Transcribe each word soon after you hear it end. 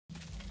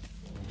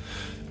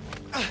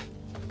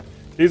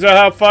These are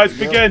how fights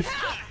begin.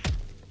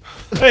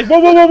 Hey, whoa,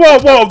 whoa, whoa, whoa,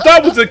 whoa!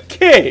 That was a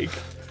kick!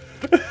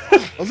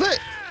 Was it?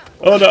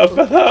 Oh no, I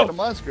fell out. On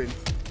my screen.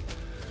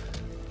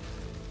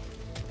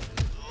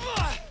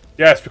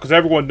 Yes, because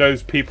everyone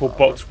knows people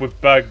box with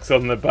bags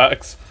on their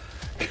backs.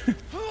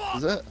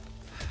 Is it?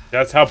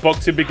 That's how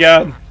boxing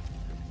began.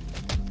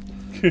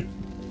 You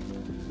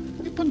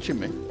punching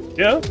me?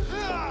 Yeah?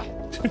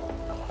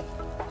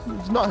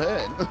 It's not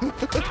hurting.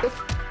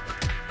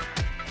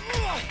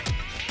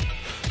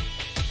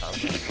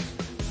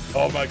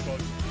 Oh my god.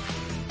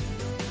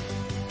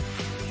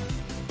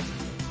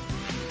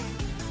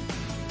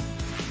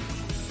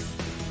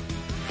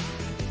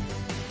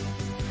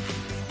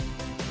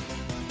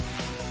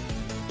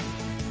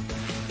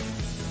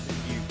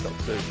 You've got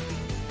to.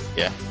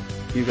 Yeah.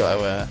 You got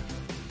to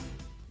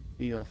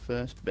do your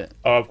first bit.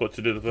 Oh, I've got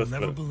to do the first You'll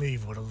never bit.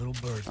 believe what a little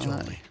bird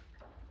told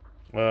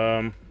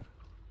me.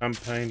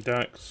 Campaign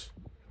Dax.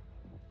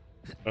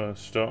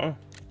 Starter.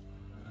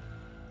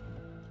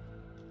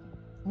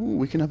 Ooh,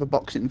 we can have a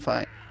boxing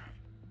fight.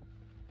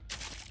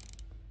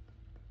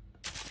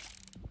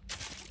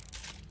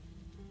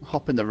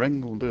 Hop in the ring,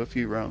 we'll do a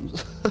few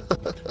rounds.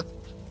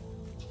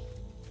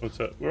 What's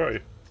that? Where are you?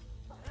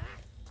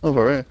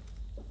 Over here.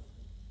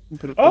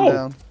 Put it Oh!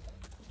 down.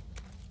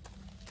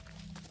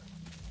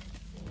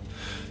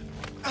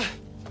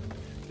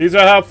 These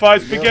are how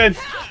fights begin.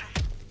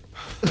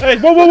 Hey,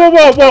 whoa, whoa, whoa,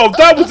 whoa, whoa!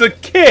 That was a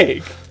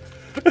kick!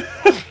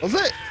 Was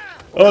it?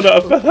 Oh no, I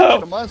fell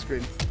out. On my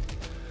screen.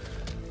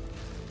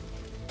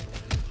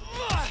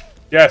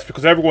 Yes,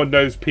 because everyone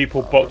knows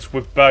people box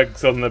with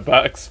bags on their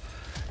backs.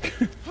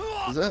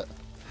 Is it?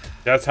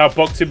 That's how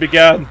boxing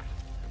began.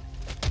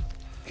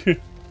 You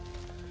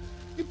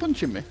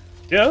punching me?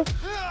 Yeah?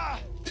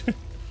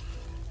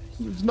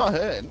 It's not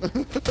hurting.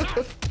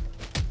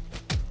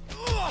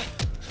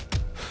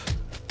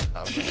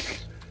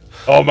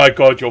 Oh my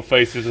god, your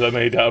faces are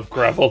made out of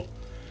gravel.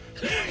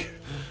 It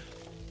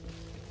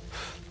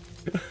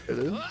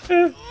is.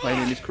 My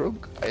name is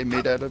Krug. I'm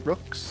made out of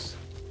rocks.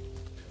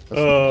 That's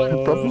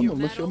not a problem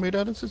unless you're made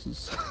out of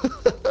scissors.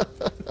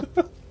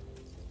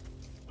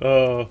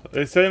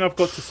 They're saying I've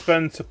got to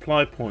spend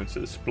supply points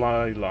at the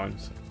supply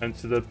lines.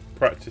 Enter the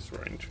practice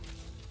range.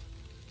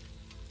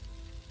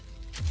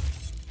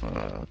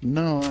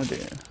 No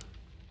idea.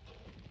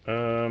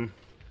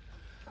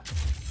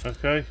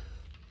 Okay.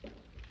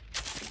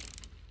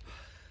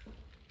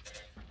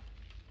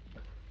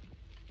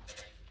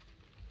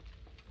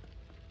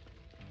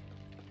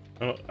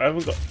 Oh, I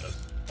haven't got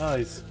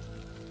eyes.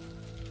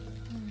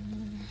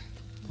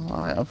 Oh,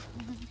 I have.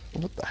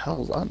 What the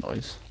hell is that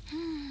noise?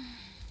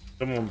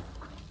 Someone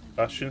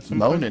bashing something?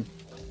 Moaning.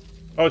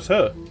 Oh, it's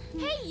her.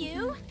 Hey,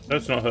 you! No,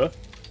 it's not her.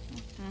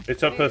 It's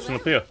that person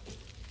up here.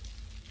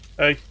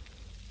 Hey.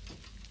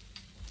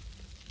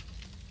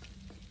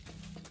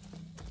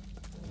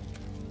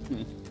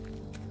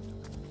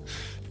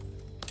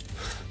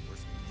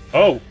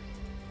 Oh!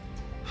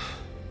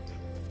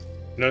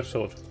 No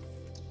sword.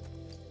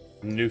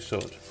 New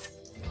sword.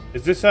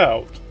 Is this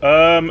out?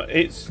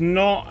 It's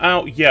not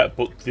out yet,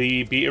 but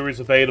the beta is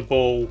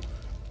available.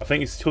 I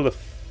think it's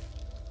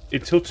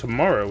until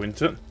tomorrow,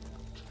 isn't it?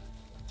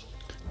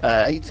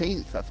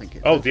 18th, I think it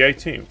is. Oh, the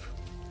 18th.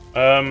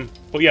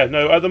 But yeah,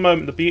 no. At the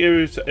moment, the beta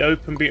is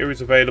open. Beta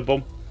is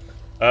available.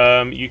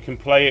 You can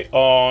play it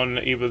on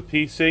either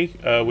the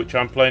PC, which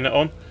I'm playing it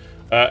on,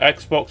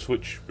 Xbox,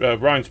 which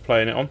Ryan's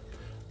playing it on,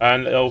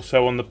 and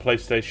also on the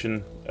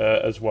PlayStation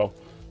as well.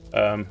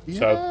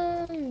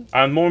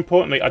 And more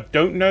importantly, I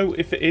don't know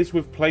if it is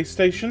with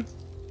PlayStation,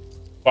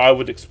 but I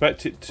would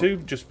expect it to,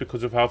 just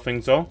because of how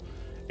things are.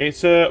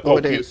 It's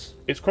it is.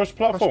 It's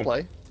cross-platform.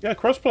 Crossplay. Yeah,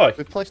 crossplay.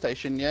 With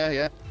PlayStation,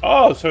 yeah.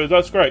 Oh, so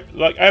that's great.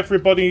 Like,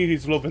 everybody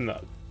is loving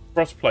that.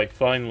 Crossplay,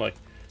 finally.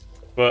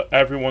 But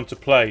everyone to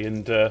play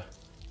and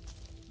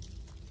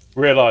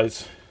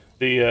realise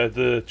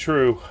the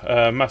true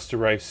master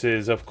race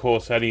is, of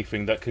course,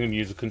 anything that can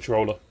use a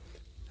controller.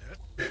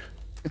 Can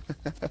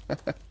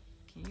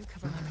you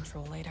cover my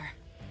control later?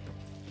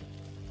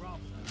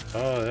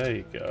 Oh, there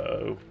you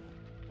go.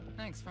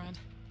 Thanks, friend.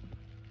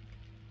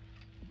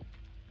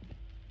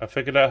 I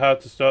figured out how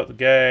to start the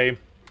game.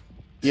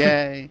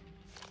 Yay.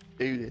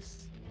 Do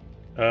this.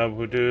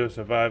 We'll do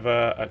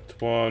Survivor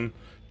Act 1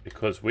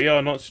 because we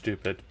are not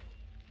stupid.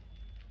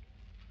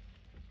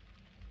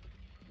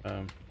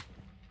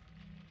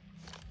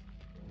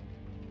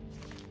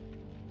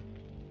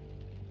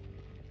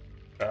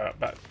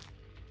 Back.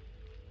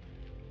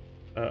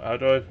 How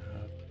do I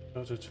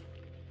start it?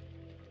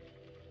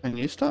 Can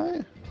you start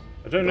it?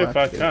 I don't know if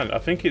I can. I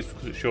think it's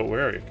because it's short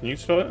area. Can you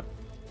start it?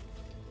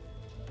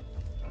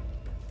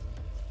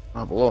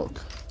 Have a look.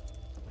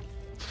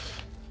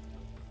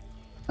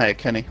 Hey,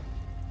 Kenny.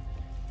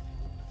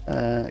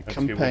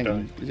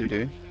 Campaign. What does he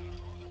do?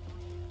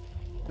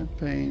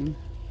 Campaign.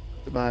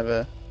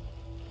 Survivor.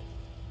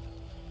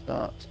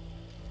 Start.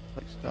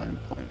 Like starting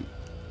point.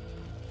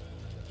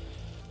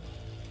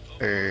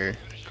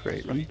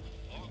 Create run.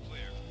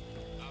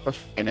 Cross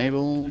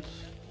enabled.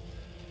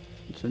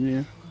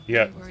 Continue.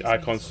 Yeah, I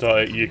can't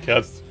start it. You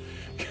can.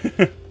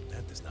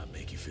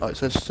 Oh, it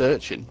says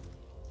searching.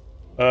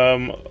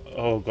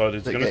 Oh god,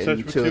 it's They're going to search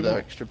getting for 2 two of their more.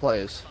 extra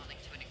players.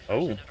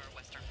 Oh.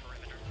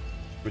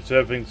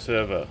 Reserving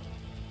server.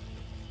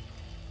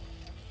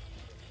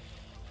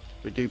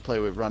 We do play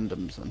with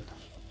randoms then.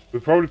 We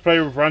probably play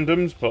with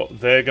randoms, but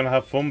they're going to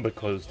have fun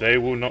because they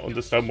will not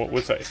understand what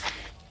we're saying.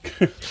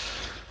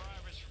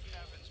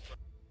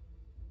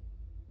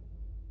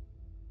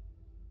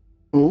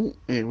 Oh,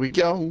 here we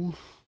go.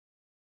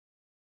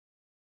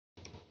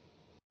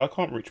 I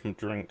can't reach my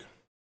drink.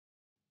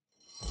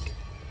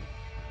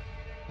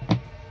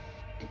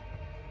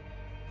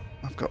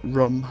 I've got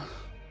rum.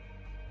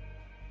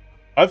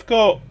 I've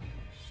got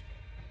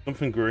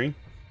something green.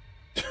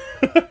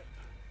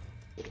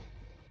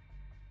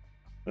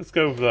 Let's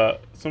go with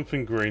that.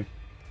 Something green.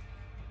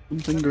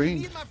 Something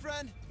green.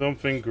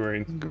 Something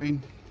green.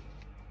 Green.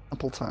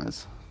 Apple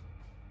ties.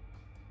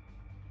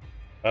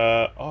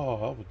 Oh,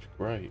 that would be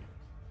great.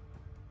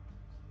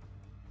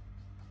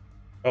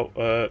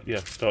 Oh, yeah,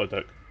 starter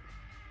deck.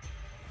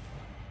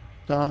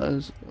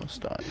 Stars or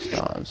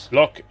stars?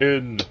 Lock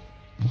in.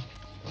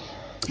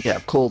 Yeah,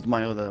 I've called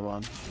my other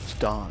one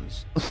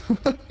stars.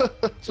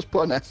 Just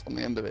put an S on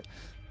the end of it.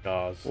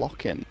 Stars.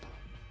 Lock in.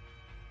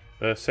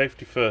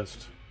 Safety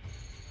first.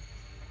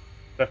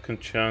 Second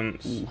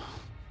chance. Ooh.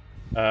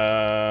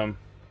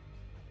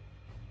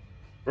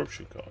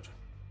 Corruption card.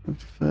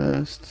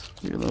 First,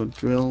 reload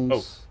drills.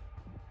 Oh.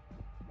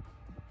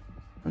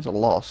 There's a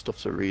lot of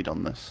stuff to read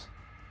on this.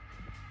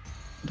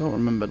 I don't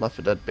remember Left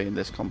 4 Dead being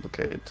this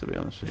complicated, to be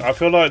honest with you. I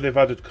feel like they've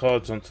added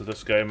cards onto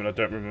this game and I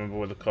don't remember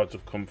where the cards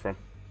have come from.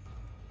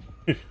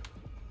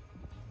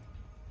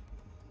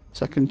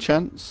 Second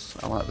chance?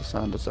 I like the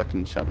sound of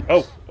second chance.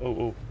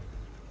 Oh.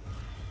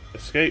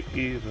 Escape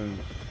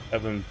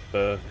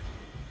Evanberg.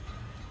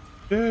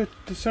 Dude,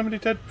 there's so many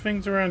dead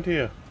things around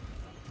here.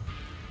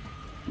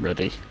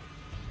 Ready?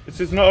 This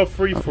is not a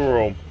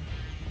free-for-all.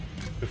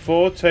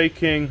 Before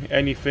taking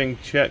anything,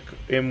 check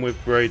in with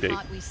Brady.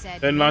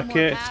 Don't like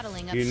it,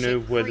 you know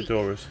where the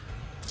door is.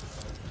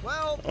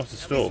 Well, Oh, it's a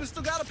store. we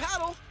still got a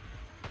paddle.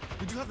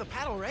 We do have the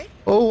paddle, right?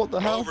 Oh, what the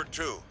hell? Over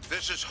 2.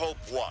 This is Hope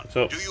 1. What's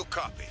up? Do you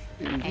copy?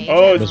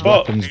 Oh, it's There's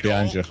bot. weapons Need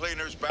behind all you.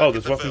 cleaners back Oh, at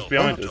there's the weapons Ville.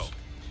 behind Pronto. us.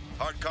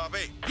 Hard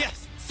copy?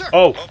 Yes, sir.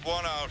 Oh, Hope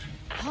 1 out.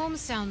 Home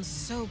sounds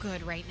so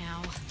good right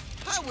now.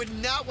 I would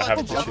not I want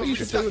haven't to jump shot you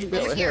you. stuck Wouldn't be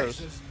able to hear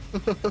us.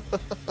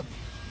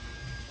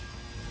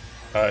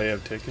 I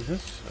have taken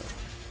this.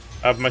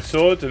 I have my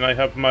sword and I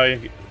have my...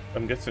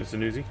 I'm guessing it's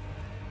an Uzi.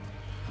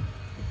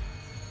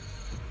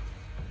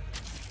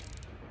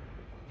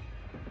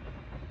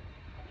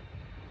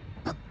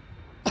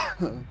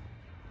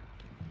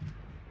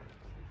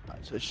 Right,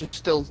 so it's just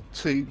still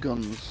 2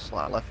 guns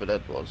like Left 4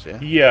 Dead was, yeah?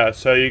 Yeah,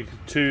 so you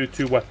two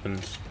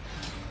weapons.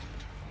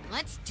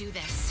 Let's do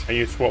this. And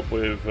you swap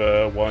with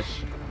one.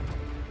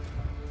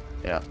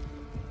 Yeah.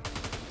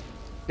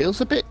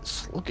 Feels a bit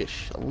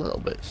sluggish, a little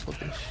bit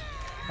sluggish.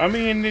 I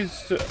mean,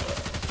 it's... I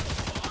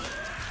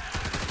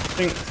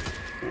think...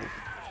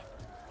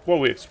 What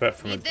we expect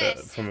from a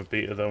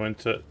beta, though,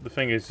 isn't it? The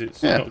thing is,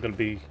 it's not going to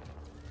be...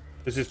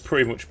 This is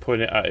pretty much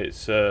putting it at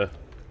its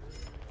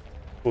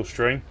full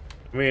strain.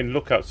 I mean,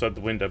 look outside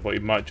the window, but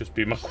it might just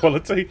be my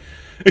quality.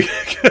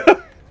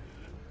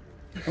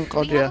 Oh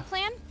god, Do you yeah. have a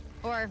plan?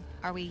 Or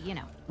are we, you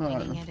know,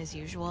 winging it as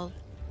usual?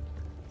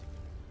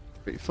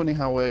 Pretty funny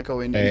how we're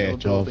going Hey, into the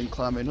Joel. building,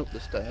 climbing up the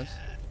stairs.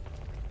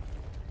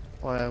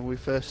 Where we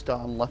first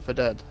start on Left 4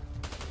 Dead.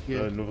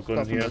 You Another gun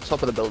start from here. the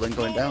top of the building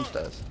going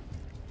downstairs.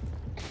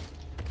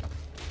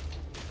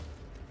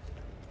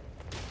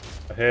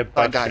 I hear That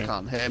guy bashing.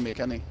 can't hear me,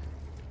 can he?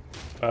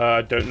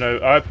 I don't know.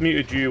 I've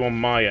muted you on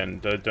my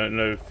end. I don't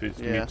know if it's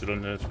Yeah. muted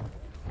on his.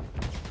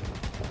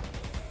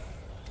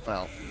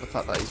 Well, the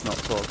fact that he's not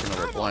talking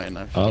or replying,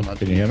 I should Oh, imagine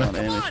can you hear me? can't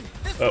hear Come on,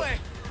 this Oh. way.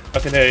 I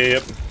can hear you.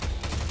 Yep.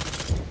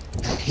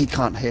 He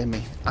can't hear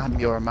me. I'm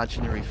your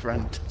imaginary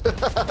friend.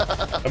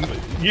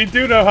 You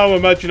do know how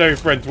imaginary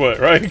friends work,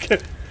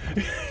 right?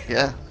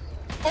 Yeah.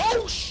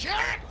 Oh shit!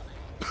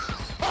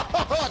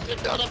 I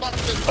didn't know about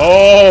this.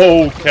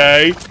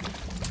 Okay.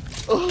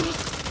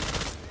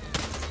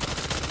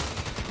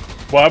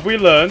 What have we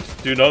learned?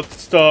 Do not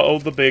startle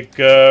the big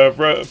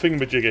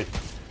thingamajiggy.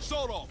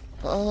 Solo.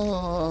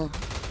 Oh.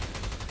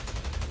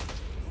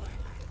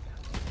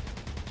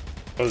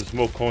 Oh, there's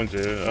more coins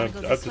here. Wanna I've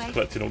go just this way?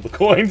 collected all the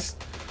coins.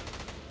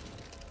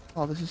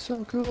 Oh, this is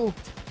so cool.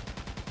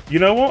 You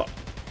know what?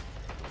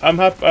 I'm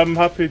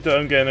happy that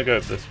I'm getting a go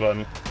at this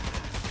one.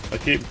 I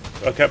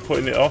kept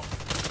putting it off.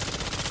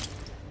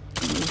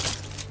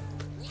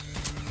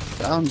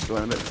 Sounds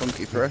going a bit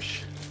funky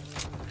fresh.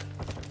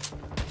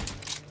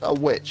 A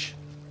witch.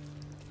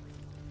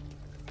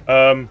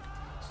 To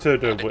do I've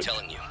been which.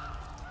 telling you.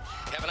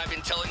 Haven't I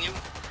been telling you?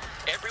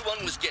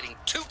 Everyone was getting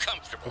too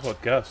comfortable. I've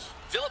got gas.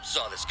 Philip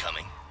saw this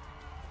coming.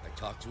 I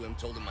talked to him,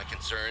 told him my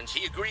concerns.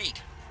 He agreed.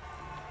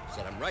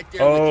 Said I'm right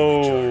there with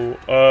you,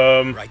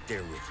 Richard. Right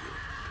there with you.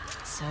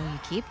 So you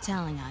keep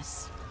telling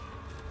us.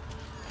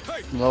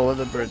 Lower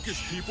the bridge.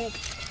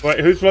 Wait,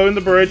 who's blowing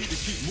the bridge?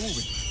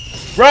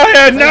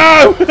 Ryan,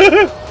 no!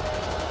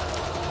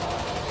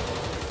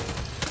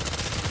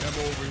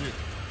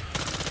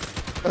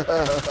 I'm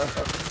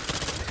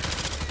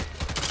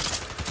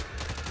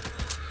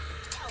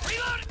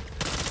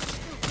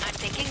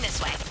thinking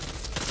this way.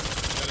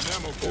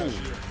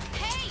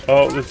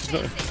 Oh, this is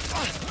not...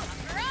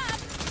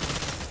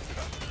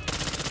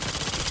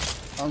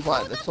 Sounds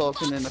like they're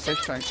talking in a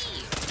fish tank.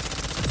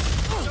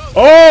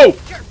 Oh!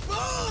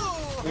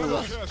 Ooh,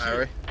 that's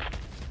scary.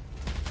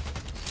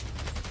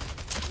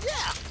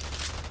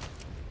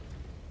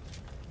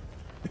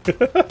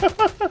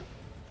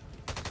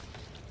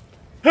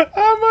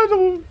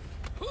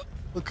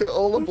 Look at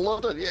all the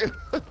blood on you.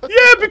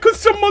 Yeah, because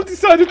someone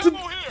decided to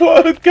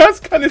put a gas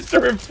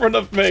canister in front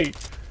of me.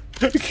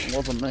 It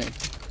wasn't me.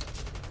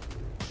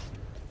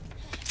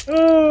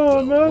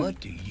 Oh, man. What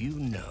do you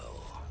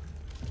know?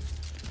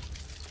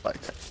 Like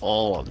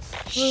all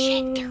of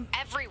Shit, they're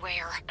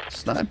everywhere.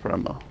 sniper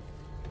ammo.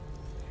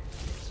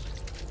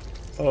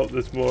 Oh,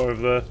 there's more of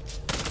the...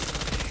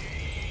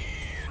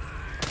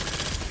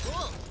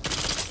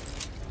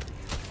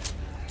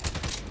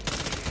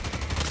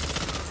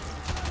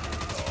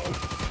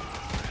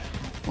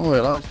 Oh, he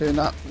likes doing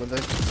that with the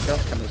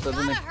gas canister,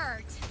 doesn't he?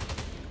 Hurt.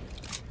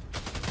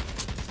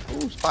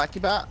 Ooh, spiky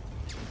bat.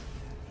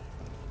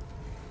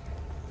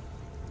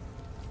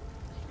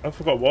 I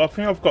forgot what. I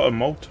think I've got a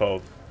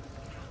Molotov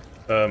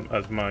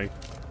as my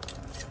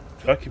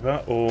spiky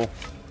bat, or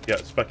yeah,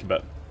 spiky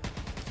bat.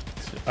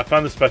 I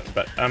found the spiky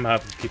bat. I'm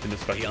happy keeping the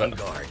spiky Be on bat.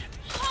 guard.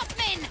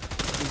 Hoffman!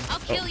 I'll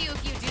kill you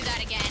if you do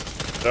that again.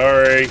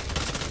 Sorry.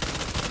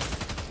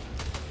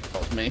 That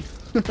was me.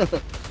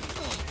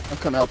 I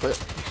couldn't help it.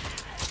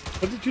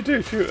 What did you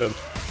do? Shoot him?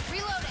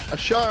 Reloading. I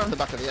shot her in the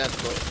back of the head,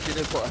 but she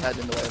did put her head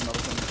in the way of another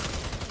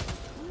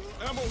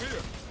thing. Ammo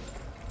here.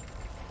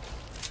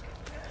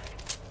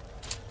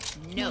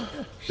 No.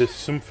 There's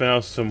something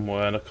else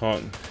somewhere, and I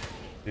can't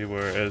see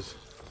where it is.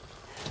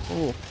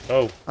 Oh,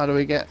 Oh, how do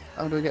we get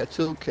a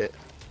toolkit?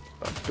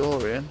 Got a door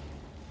here.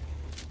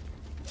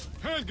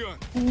 Handgun.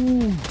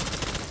 Ooh.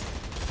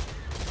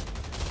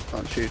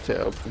 Can't shoot it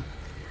open.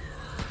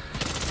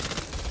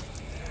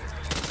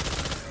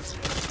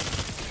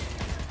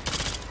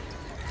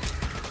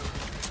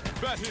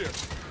 Bat here.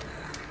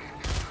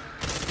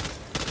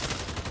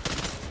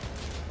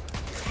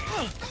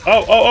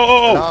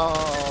 oh!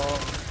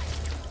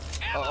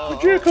 No.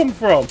 Where'd you come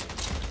from?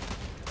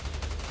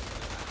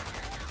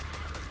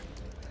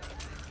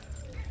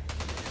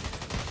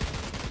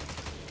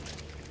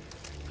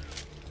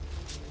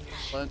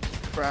 Learn to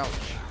crouch.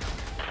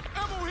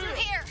 Ammo here.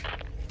 Here.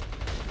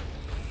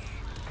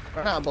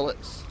 Run out of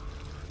bullets.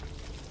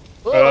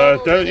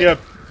 Don't yeah.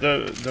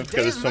 don't forget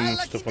there's some Today's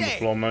my stuff lucky on the day.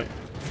 floor, mate.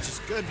 Which is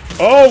good.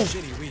 Oh!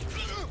 Shitty week.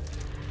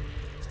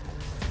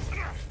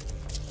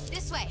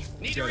 This way.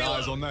 Need to Got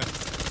eyes reload. on that.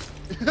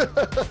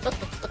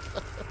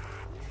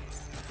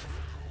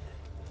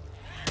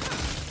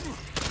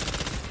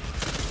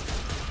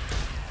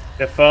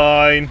 They're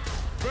fine.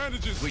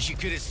 Bandages. Wish you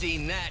could have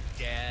seen that,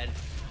 Dad.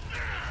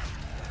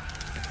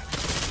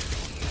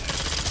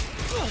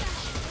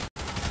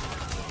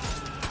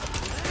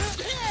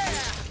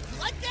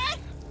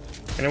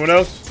 Anyone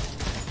else?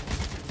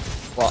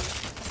 What?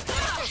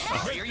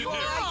 Here you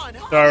are.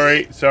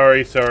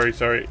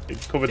 Sorry.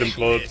 It's covered in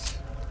blood.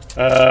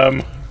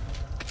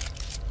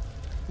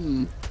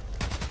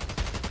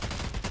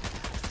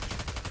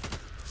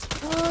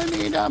 I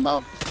need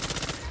ammo.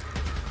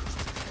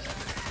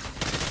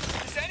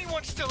 Is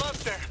anyone still up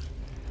there?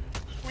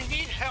 We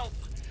need help.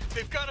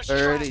 They've got us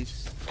trapped.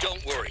 Birdies.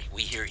 Don't worry,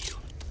 we hear you.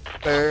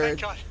 Thank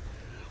Bird. God.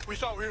 We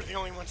thought we were the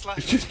only ones It's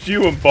left. just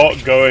you and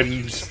Bot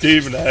going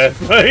Steven ahead,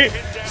 mate.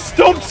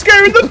 Stop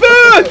scaring the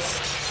birds!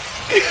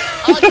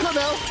 I couldn't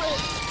help it.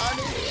 I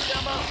need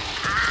ammo.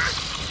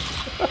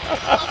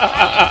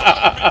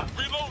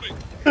 Reloading.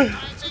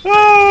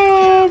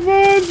 Oh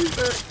man!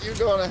 You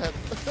go on ahead.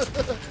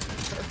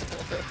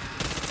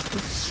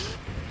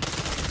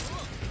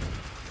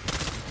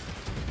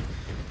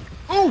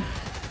 Oh!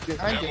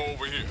 Behind Ammo you.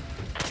 over here.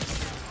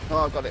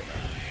 Oh, I got it.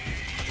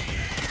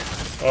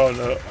 Oh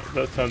no,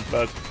 that sounds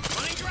bad.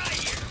 Running dry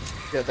here.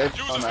 Yeah,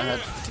 they've on my head.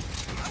 here.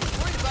 I was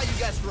worried about you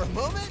guys for a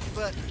moment,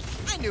 but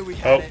I knew we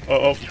had Oh, it.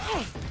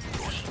 oh.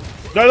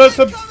 No, that's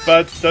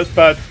bad. That's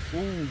bad.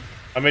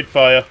 I made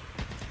fire.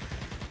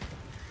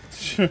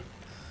 There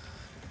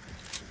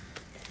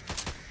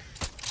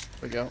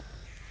we go.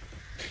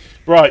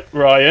 Right,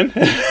 Ryan.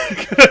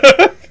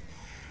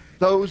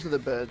 Those are the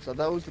birds. Are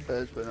those the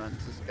birds we're meant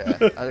to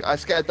scare? I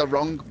scared the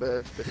wrong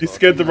birds before. You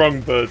scared the didn't I?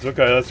 wrong birds.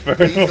 Okay, that's fair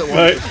These are enough, the ones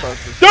mate. we're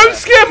supposed to Don't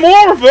scare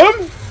more of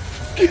them!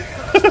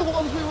 That's the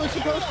ones we were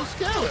supposed to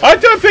scare. I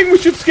don't think we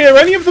should scare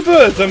any of the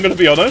birds, I'm going to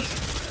be honest.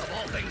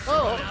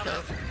 Oh, okay.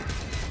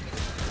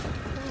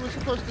 We were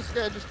supposed to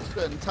scare just a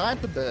certain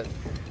type of bird.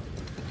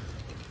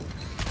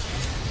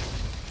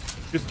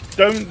 Just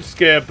don't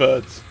scare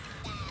birds.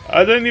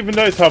 I don't even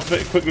notice how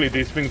quickly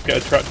these things get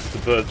attracted to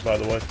birds, by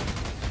the way.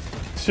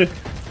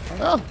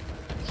 Oh.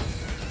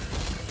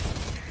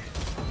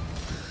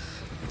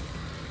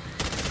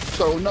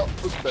 So not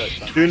with birds.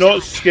 Then. Do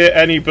not scare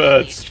any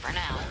birds. For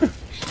now.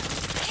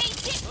 Hey,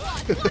 Dick,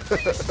 what are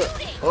you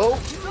shooting? Oh,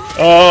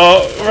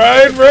 Oh,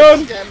 Ryan,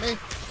 run! scare me.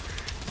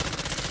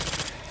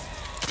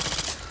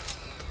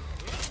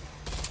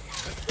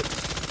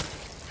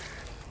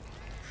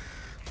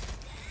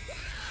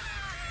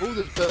 Oh,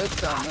 there's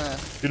birds down there.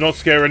 Do not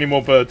scare any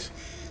more birds.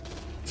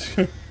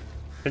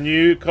 Can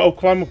you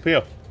climb up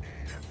here?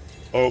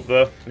 Or up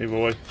there, either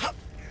way.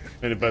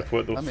 They both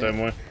work the same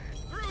way.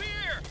 Through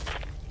here.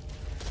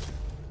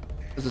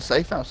 There's a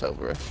safe house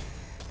over here.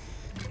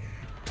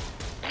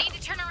 Need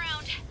to turn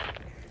around.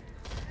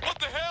 What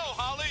the hell,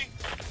 Holly?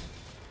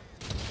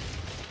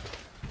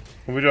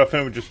 What we do, I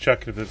think we're just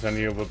checking if there's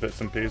any other bits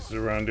and pieces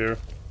around here.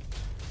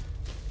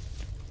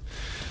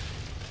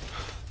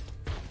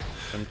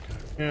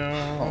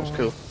 Yeah. Oh, that's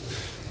cool.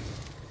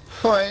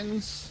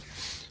 Coins!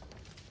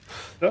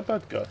 That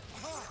bad guy.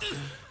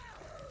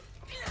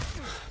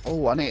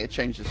 Oh, I need to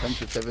change the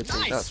sensitivity.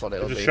 Nice. That's what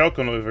it'll There's a be.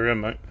 shotgun over here,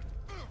 mate.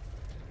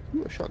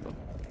 Ooh, a shotgun.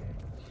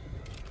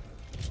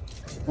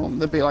 Well,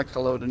 there'll be like a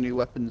load of new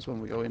weapons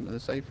when we go into the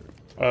safe room.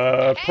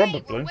 Probably.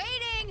 Hey, we're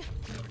waiting.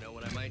 Never know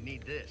when I might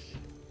need this.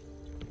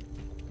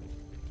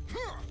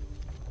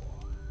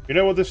 You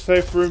know what this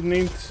safe room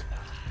needs?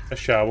 A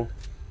shower.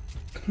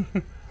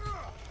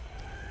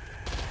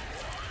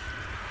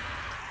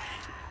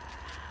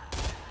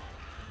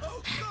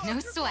 No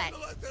sweat.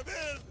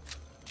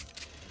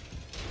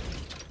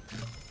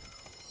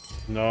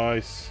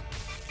 Nice.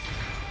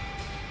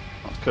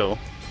 That's cool.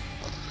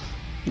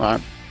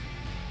 Right.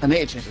 I need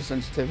to change the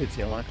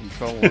sensitivity on my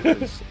controller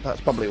because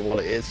that's probably what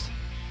it is.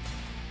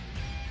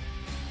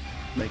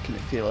 Making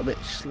it feel a bit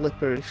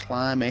slippery,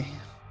 slimy.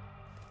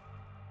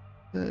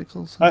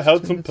 Vertical I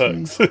held some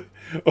sensitivity.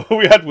 perks. All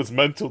we had was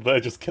mental there,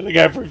 just killing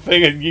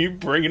everything and you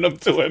bringing them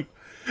to him.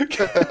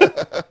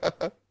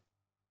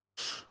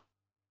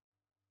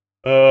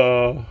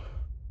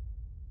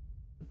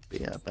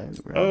 Yeah,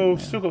 Oh,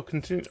 still got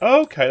continue.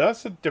 Oh, okay,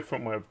 that's a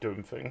different way of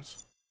doing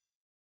things.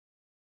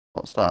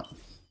 What's that?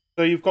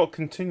 So you've got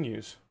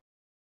continues.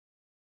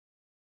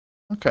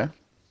 Okay.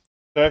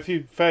 So if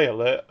you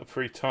fail it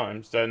 3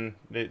 times, then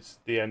it's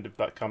the end of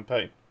that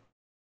campaign.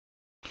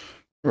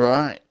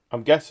 Right.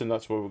 I'm guessing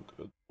that's what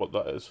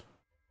that is.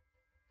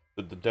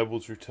 The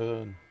Devil's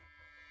Return.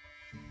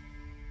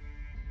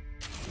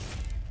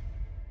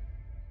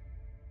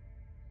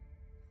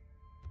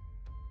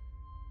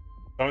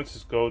 Balance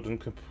is golden.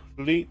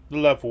 Complete the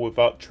level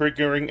without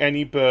triggering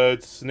any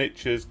birds,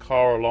 snitches,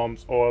 car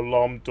alarms, or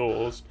alarm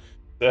doors.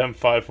 Then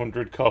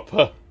 500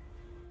 copper.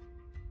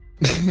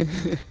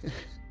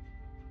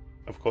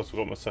 Of course, I've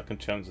got my second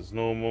chance as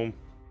normal.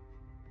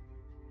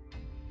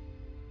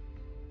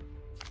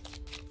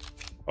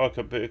 I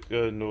can pick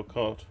another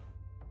card.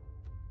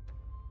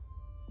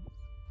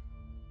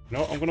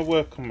 No, I'm going to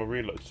work on my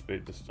reload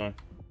speed this time.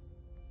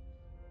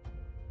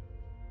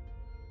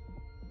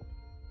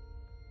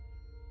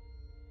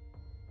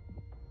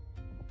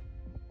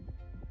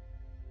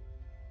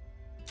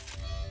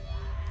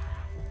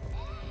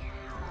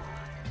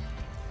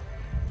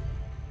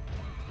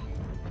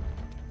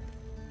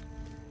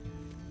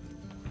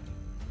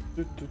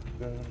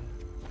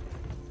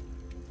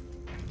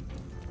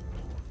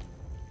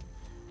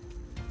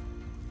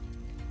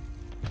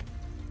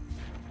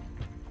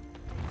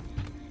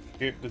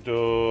 Keep the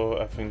door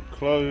effing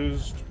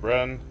closed.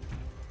 Run.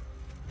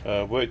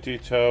 Work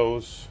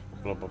details.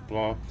 Blah blah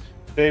blah.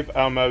 Save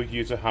ammo.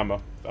 Use a hammer.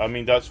 I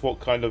mean, that's what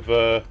kind of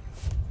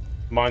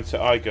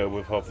mindset I go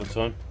with half the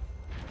time.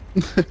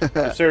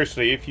 But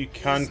seriously, if you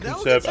can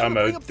conserve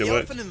ammo, do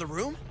it.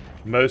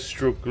 Most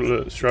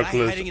strugglers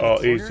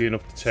are easy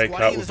enough to take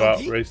out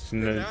without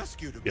racing the...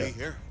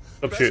 Yeah.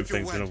 Stop shooting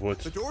things in the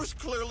woods. The door's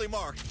clearly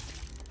marked.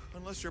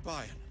 Unless you're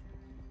buying.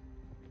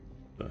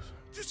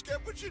 Just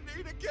get what you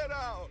need and get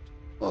out.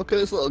 Look at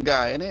this little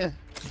guy in here.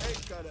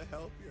 Ain't gotta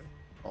help you.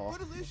 Oh,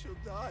 But at least you'll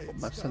die put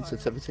my inside.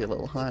 sensitivity a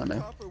little higher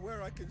now. Copper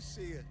where I can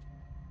see it.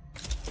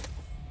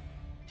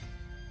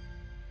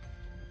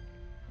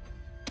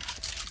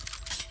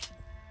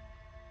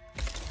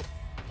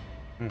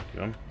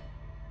 Okay.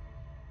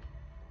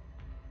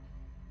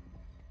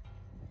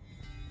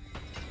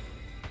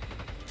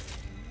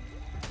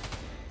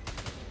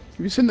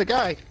 Have you seen the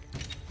guy?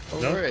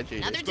 No. Over here,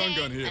 Jesus. Another Stun day,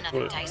 gun here.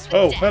 another dice with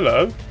Oh, death.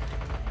 hello.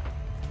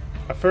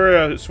 I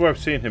swear I've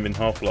seen him in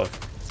Half-Life.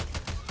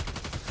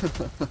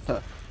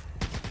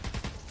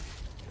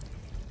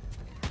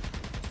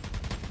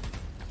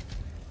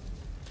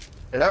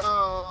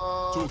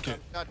 Hello. Toolkit.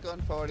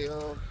 Shotgun for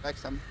you.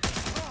 Next time.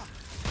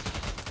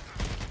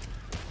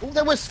 Oh,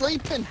 they were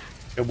sleeping.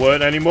 It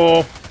weren't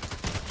anymore.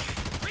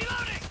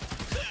 Reloading.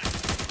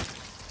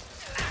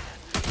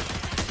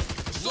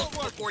 Look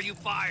before you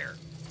fire.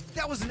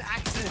 That was an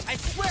accident. I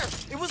swear,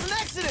 it was an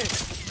accident.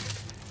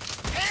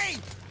 Hey!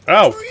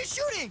 Ow. Who are you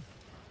shooting?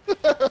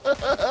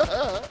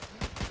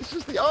 It's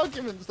just the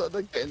arguments that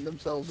they're getting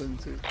themselves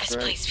into. This Right.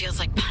 place feels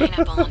like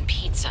pineapple on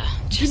pizza.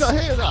 Just you not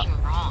hear that?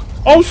 plain wrong.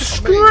 Oh,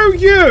 screw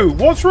you!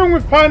 What's wrong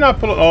with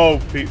pineapple? Oh,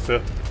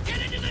 pizza. Get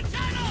into the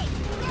tunnel.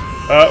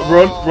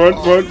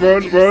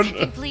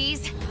 Run.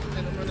 Please.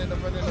 I'm running. I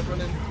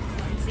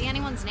don't see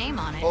anyone's name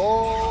on it.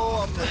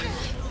 Oh, I'm running.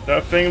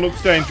 That thing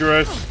looks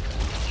dangerous.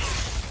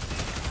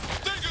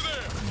 Danger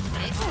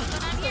there. It's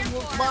what I'm here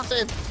for.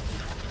 Massive.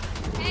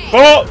 Hey,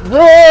 Oh,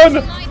 run!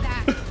 mind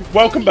that.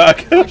 Welcome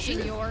back.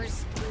 Pushing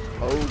yours.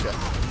 Oh, God.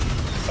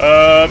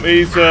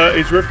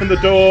 He's ripping the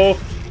door.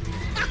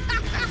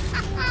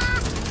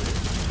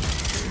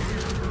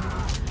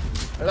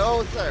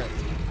 Hello, sir.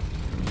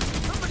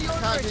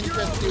 Can't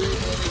interest you in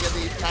any of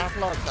these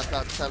catalogs that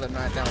I'm selling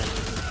right now.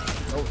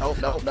 Nope.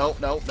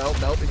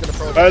 He's gonna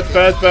throw Bad.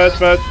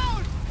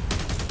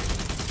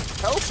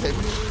 Help him.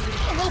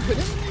 I'm helping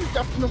him. He's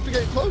daft enough to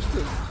get close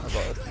to him.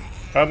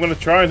 I'm gonna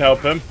try and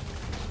help him.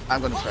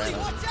 I'm gonna try and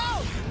help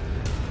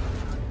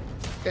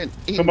him.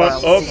 Come on,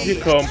 up you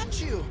come.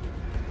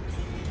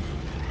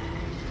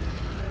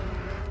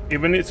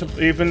 Even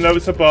though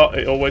it's a bot,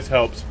 it always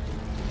helps.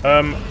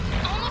 Almost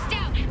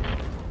out.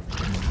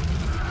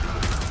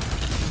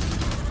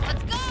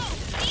 Let's go.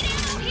 Get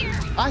out here.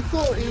 I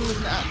thought he was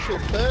an actual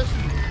person.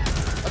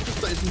 I just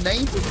thought his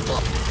name was a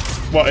bot.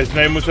 What, his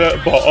name was a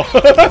bot?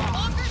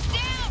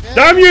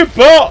 Damn you,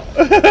 bot!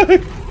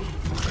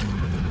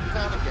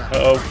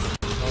 Uh-oh.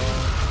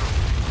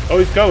 Oh,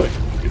 he's going.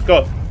 He's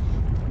gone.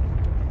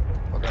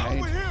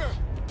 Over here.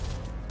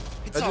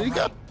 It's all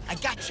right. I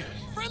got you.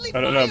 I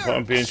don't know, but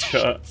I'm being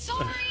shot at.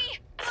 Sorry.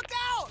 Look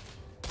out!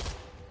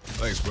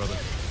 Thanks, brother.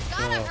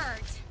 Gotta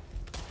hurt.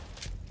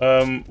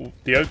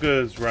 The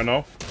ogres ran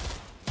off,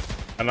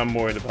 and I'm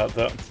worried about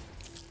that.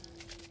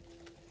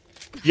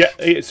 Yeah,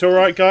 it's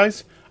alright,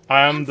 guys.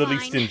 I am the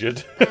least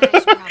injured.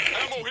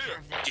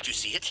 Did you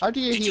see it? How do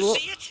you heal up?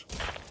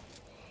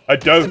 I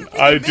don't.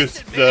 I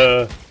just,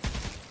 Figure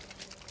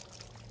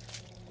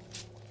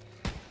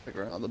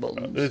out the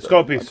buttons. there's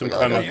got to be some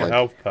kind of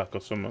health pack or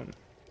something.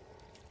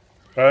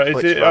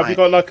 Is it? Have you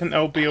got like an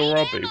LB or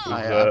Robbie?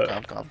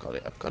 I've got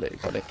it.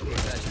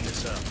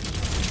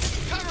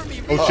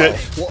 Oh shit!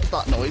 What's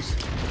that noise?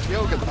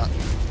 You'll get that.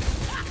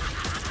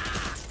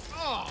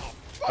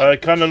 I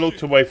kind of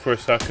looked away for a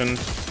second.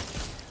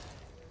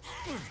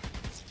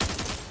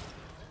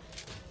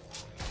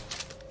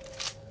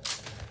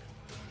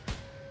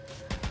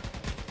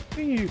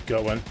 Where are you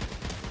going?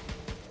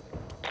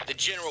 The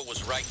general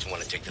was right to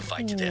want to take the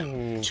fight to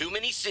them. Too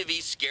many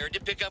civvies scared to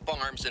pick up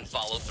arms and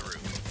follow through.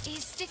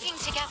 Is sticking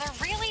together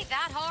really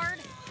that hard?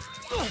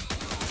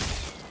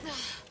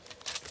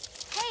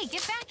 Hey,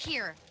 get back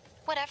here.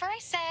 Whatever I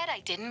said, I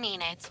didn't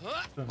mean it.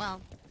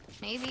 Well,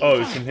 maybe. Oh,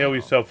 you can heal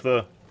yourself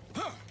there.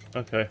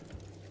 Okay.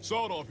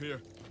 Sawed off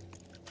here.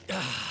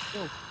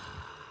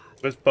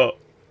 Where's Bot?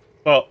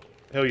 Bot,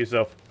 heal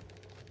yourself.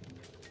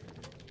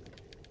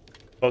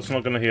 Bot's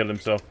not gonna heal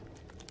himself.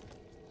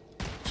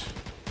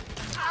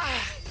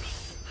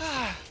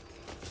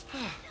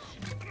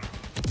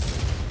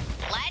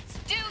 Let's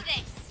do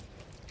this.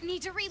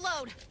 Need to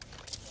reload.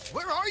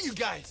 Where are you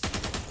guys?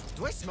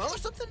 Do I smell or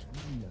something?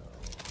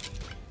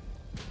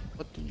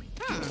 What the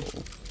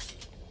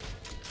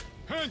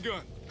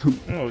Handgun.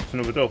 Oh, it's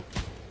another door.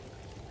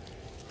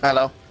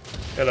 Hello.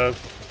 Hello.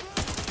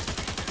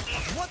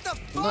 What the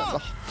Let the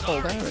fuck? whole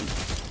Aaron.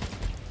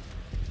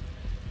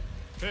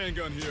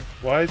 Handgun here.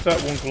 Why is that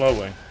one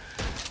glowing?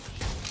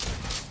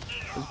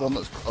 There's one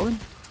that's glowing.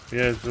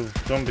 Yeah, there's a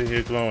zombie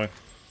here glowing.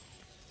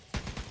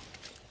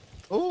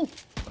 Oh,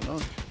 I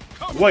know.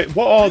 Wait,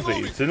 what are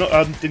these? They're not.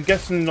 I'm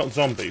guessing not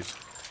zombies.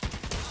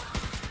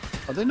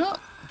 Are they not?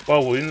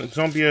 Well, isn't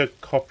zombie a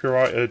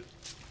copyrighted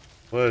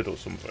word or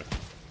something?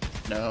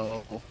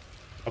 No.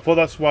 I thought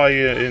that's why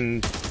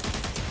in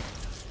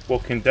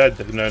Walking Dead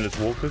they're known as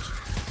walkers.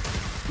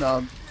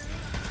 No.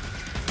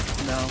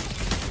 No.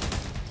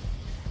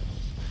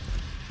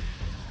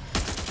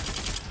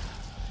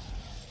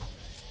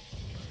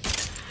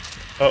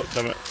 Oh,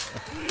 damn it.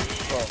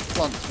 Well,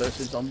 Plants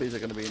versus Zombies are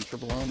going to be in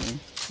trouble, aren't they?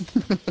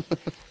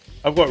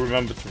 I've got to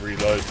remember to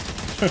reload.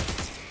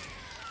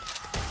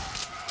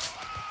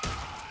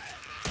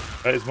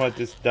 That is my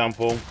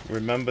downfall.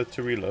 Remember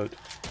to reload.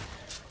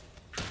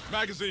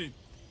 Magazine.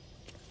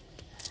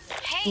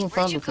 Hey, Oh,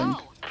 where'd you found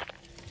go?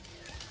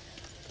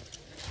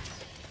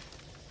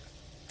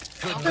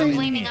 the Don't go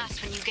blaming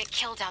us when you get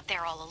killed out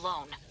there all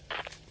alone.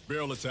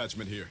 Barrel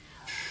attachment here.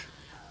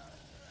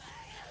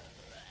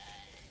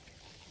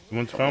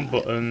 Someone's found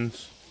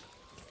buttons.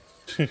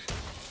 No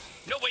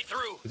way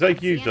through. Is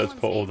that you that's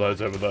put all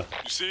those over there?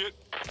 You see it?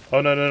 Oh,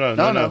 no. No.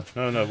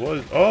 What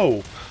is...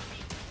 Oh!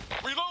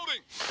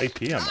 Reloading.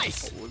 APM.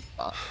 Nice. What was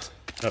that?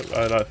 No,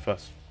 I like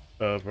fast...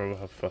 Probably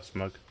have fast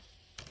mag.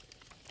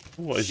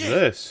 What is Shit.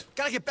 this?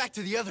 Gotta get back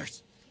to the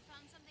others.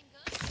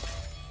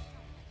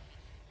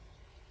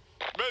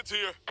 Meds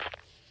here.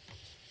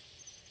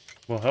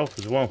 Well, health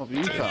as well. What have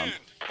you found?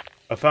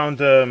 I found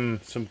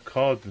some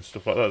cards and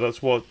stuff like that.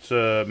 That's what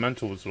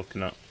Mental was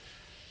looking at.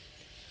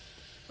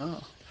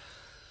 Oh.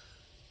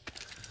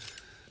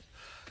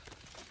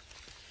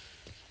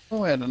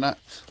 Oh, I had an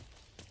axe.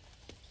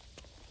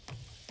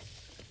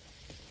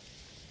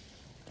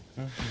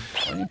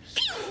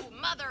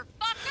 Motherfuckers!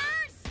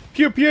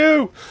 Pew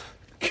pew!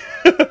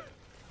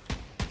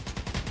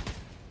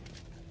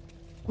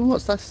 Oh,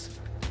 what's this?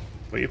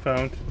 What you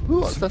found?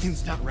 Oh, what's this?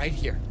 Something's not right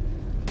here.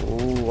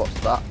 Oh, what's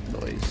that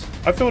noise?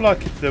 I feel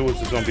like if there was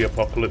a zombie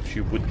apocalypse,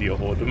 you would be a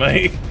hoarder,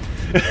 mate.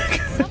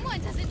 Someone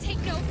doesn't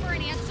take no for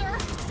an answer.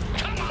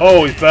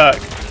 Oh, he's back.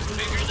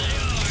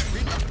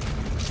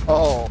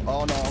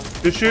 Oh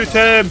no. Just shoot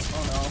him!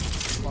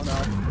 Oh no.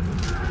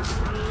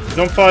 He's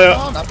on fire.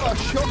 Come on, I've got a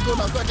shotgun,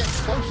 I've got to get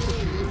close to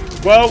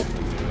shoot. Well,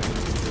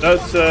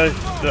 that's, I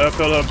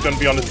feel like I'm going to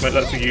be honest, mate,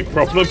 that's a you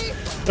problem.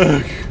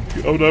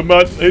 Oh no,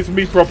 man, it's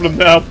me problem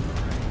now.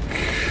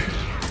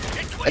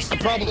 It's the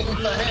problem for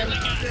him.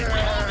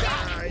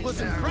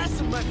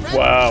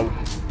 Wow.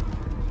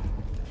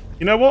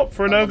 You know what,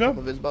 for an ogre?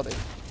 Of his body.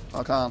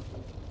 I can't.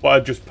 Well, I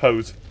just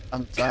pose.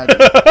 I'm tired.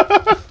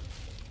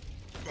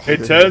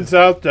 It turns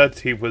out that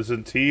he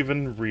wasn't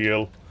even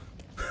real.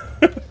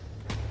 Here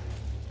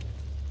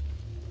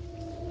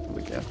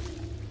we go.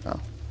 Oh.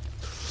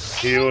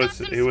 He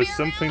was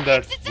something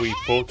that we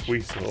thought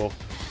we saw.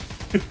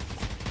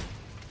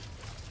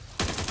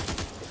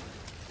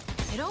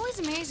 It always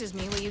amazes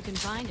me what you can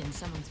find in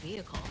someone's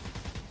vehicle.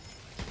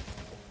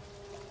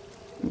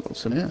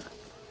 What's in here?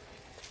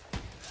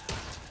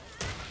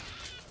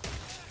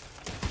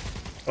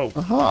 Oh.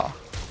 Aha.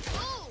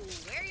 Ooh,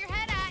 where your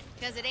head at?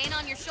 Because it ain't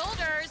on your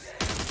shoulders.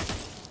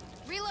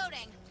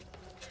 Reloading.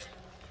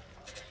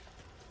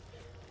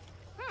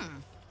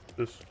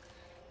 Just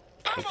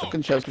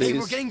Fucking shows, Hey, we're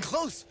please. getting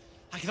close.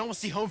 I can almost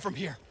see home from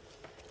here.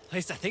 At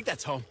least I think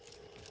that's home.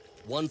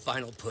 One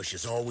final push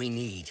is all we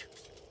need.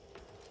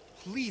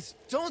 Please,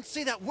 don't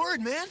say that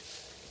word, man.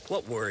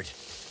 What word?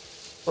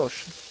 Push.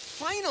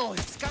 Final.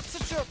 It's got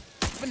such a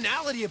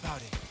finality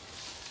about it.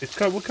 it's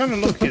kind. We're kind of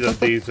lucky that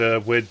these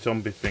weird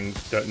zombie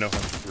things don't know how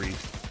to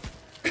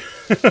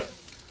breathe.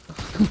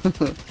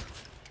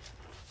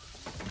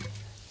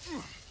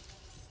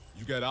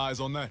 You got eyes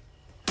on that?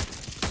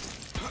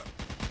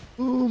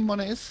 Ooh,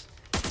 monies.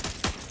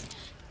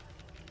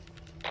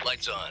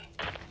 Lights on.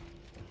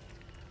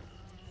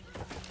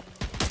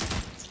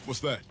 What's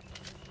that?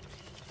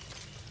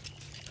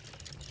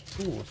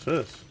 Ooh, what's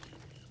this?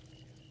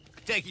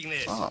 Taking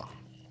this. Ah.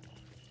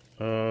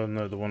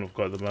 No, the one I've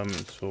got at the moment,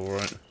 it's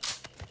alright.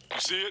 You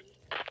see it?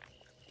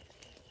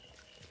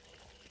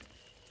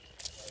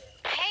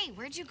 Hey,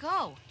 where'd you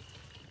go?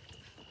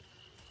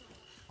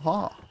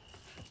 Aha.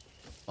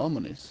 Oh,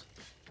 monies.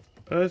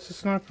 It's a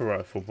sniper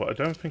rifle, but I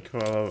don't think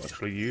I'll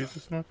actually use a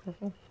sniper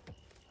rifle. I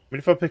mean,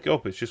 if I pick it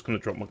up, it's just going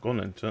to drop my gun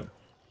into it.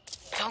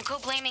 Don't go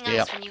blaming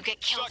Yep. us when you get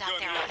killed out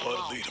there on the Blood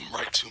road. lead him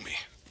right to me.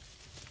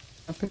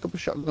 I pick up a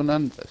shotgun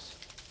and this.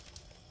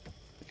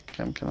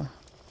 Chem killer.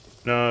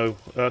 No,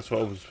 that's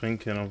what I was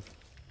thinking of.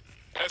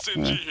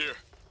 SMG here.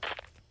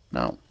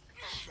 No.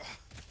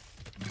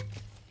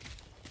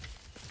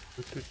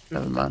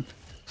 Never mind.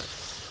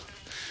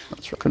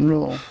 Let's rock and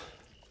roll.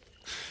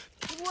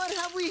 What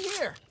have we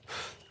here?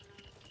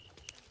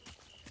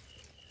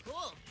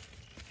 Cool.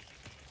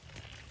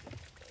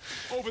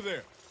 Over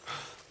there.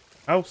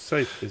 How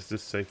safe is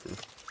this safe room?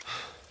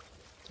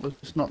 Well,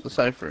 it's not the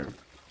safe room.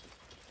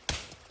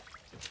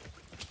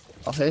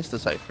 Oh, here's the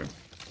safe room.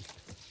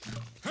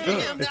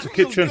 Damn, it's that a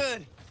feels kitchen.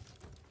 good.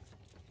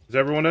 Is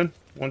everyone in?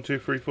 1, 2,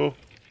 3, 4.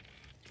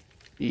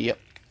 Yep.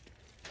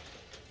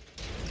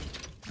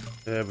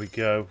 There we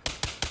go.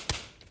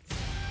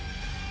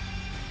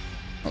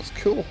 That's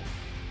cool.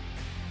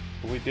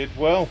 We did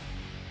well.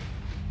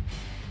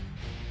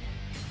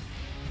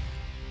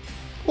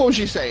 What was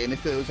you saying?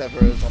 If there was ever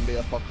a zombie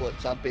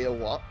apocalypse, I'd be a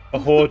what? A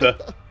hoarder.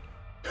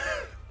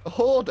 A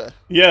hoarder.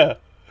 Yeah.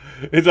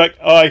 It's like,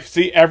 oh, I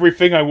see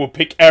everything, I will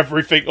pick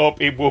everything up,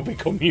 it will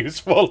become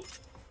useful.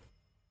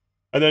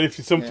 And then if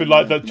it's something Yeah,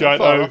 like that not giant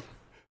far ogre, off.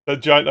 that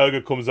giant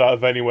ogre comes out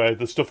of anywhere,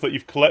 the stuff that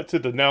you've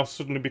collected are now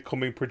suddenly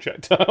becoming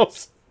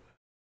projectiles.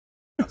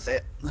 That's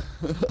it.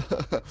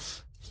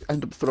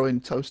 End up throwing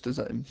toasters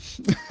at him.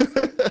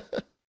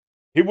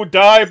 He will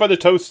die by the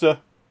toaster.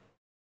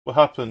 What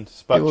happened? He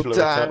Spatula will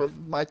die attack. with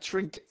my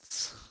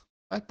trinkets.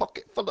 My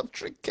pocket full of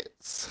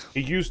trinkets. He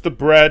used the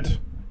bread.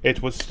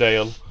 It was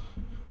stale.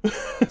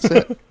 That's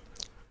it.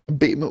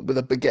 Beat him up with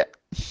a baguette.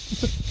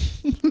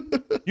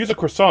 Use a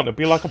croissant. It'd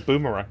be like a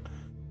boomerang.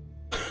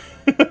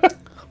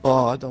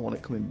 Oh, I don't want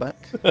it coming back.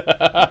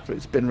 After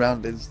it's been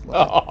round his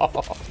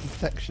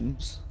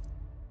infections.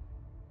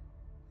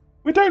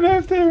 We don't know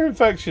if they're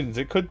infections.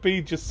 It could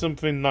be just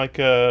something like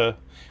a...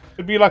 It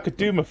could be like a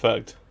doom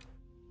effect.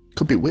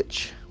 Could be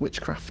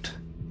witchcraft.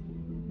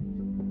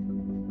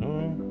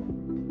 Oh.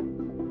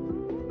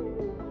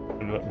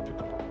 Let me pick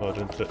up the card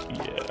into...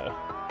 Yeah.